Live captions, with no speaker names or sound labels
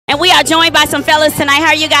We are joined by some fellas tonight. How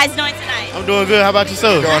are you guys doing tonight? I'm doing good. How about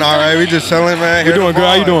yourself? Doing all right. We just chilling, man. We're doing good.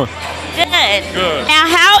 How you doing? Good. Good. Now,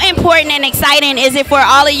 how important and exciting is it for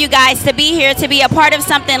all of you guys to be here, to be a part of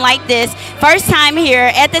something like this? First time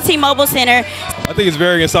here at the T-Mobile Center. I think it's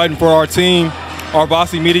very exciting for our team, our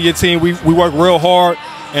Vaci media team. We work real hard,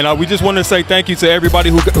 and we just want to say thank you to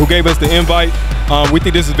everybody who gave us the invite. We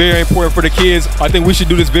think this is very important for the kids. I think we should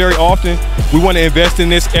do this very often. We want to invest in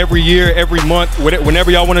this every year, every month.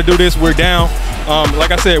 Whenever y'all want to do this, we're down.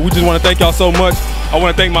 Like I said, we just want to thank y'all so much. I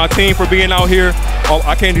want to thank my team for being out here.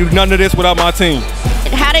 I can't do none of this without my team.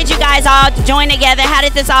 How did you guys all join together? How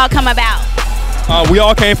did this all come about? We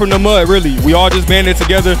all came from the mud, really. We all just banded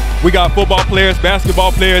together. We got football players,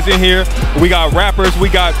 basketball players in here. We got rappers. We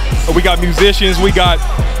got musicians. We got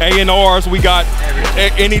A&Rs. We got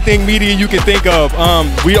anything media you can think of.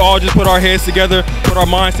 We all just put our heads together, put our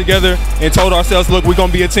minds together, and told ourselves, look, we're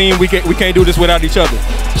gonna be a team. We can't do this without each other.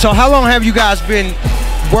 So how long have you guys been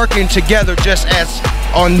working together just as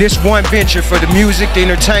on this one venture for the music, the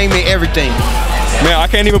entertainment, everything? Man, I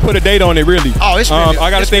can't even put a date on it, really. Oh, it's been,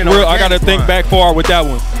 I gotta think real. I gotta think back far with that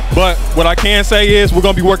one. But what I can say is we're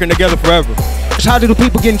gonna be working together forever. How do the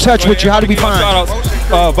people get in touch with you? How do we find you?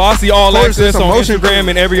 Vaci All Access on Instagram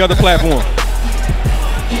and every other platform.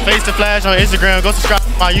 Face the Flash on Instagram. Go subscribe to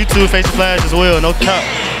my YouTube, Face the Flash as well. No cap.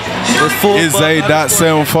 It's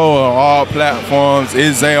Zay.74 on all platforms.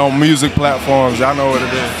 It's Zay on music platforms. Y'all know what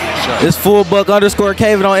it is. It's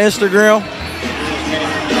fullbuck_Caven on Instagram.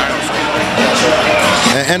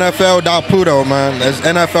 And NFL.Pluto, man. That's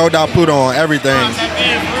NFL.Pluto on everything.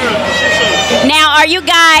 Now, are you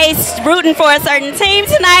guys rooting for a certain team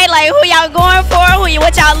tonight? Like, who y'all going for?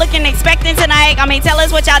 What y'all looking, expecting tonight? I mean, tell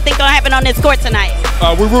us what y'all think gonna happen on this court tonight.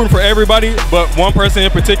 We're rooting for everybody, but one person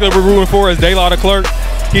in particular we're rooting for is DeLa the Clerk.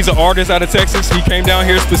 He's an artist out of Texas. He came down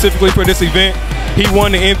here specifically for this event. He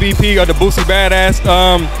won the MVP of the Boosie Badass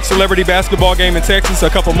celebrity basketball game in Texas a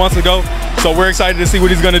couple months ago. So we're excited to see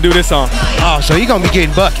what he's gonna do this song. Oh, so he's gonna be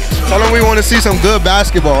getting buckets. Tell him we want to see some good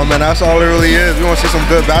basketball, man. That's all it really is. We want to see some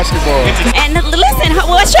good basketball. And listen,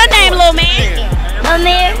 what's your name, little man?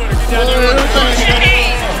 Amir. What's your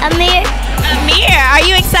name? Amir. Amir, are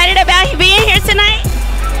you excited about being here tonight?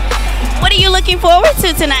 What are you looking forward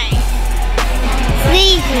to tonight?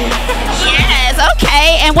 Sneezy. Yes,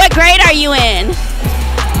 okay. And what grade are you in?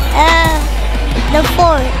 The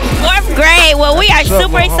fourth. Fourth grade. Well, we are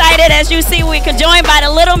super excited. As you see, we could join by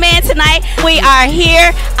the little man tonight. We are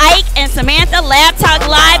here, Ike and Samantha, Lab Talk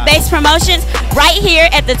Live Base Promotions, right here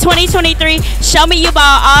at the 2023 Show Me You Ball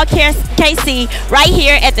All KC, right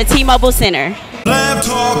here at the T-Mobile Center. Lab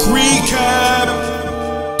Talk Recap.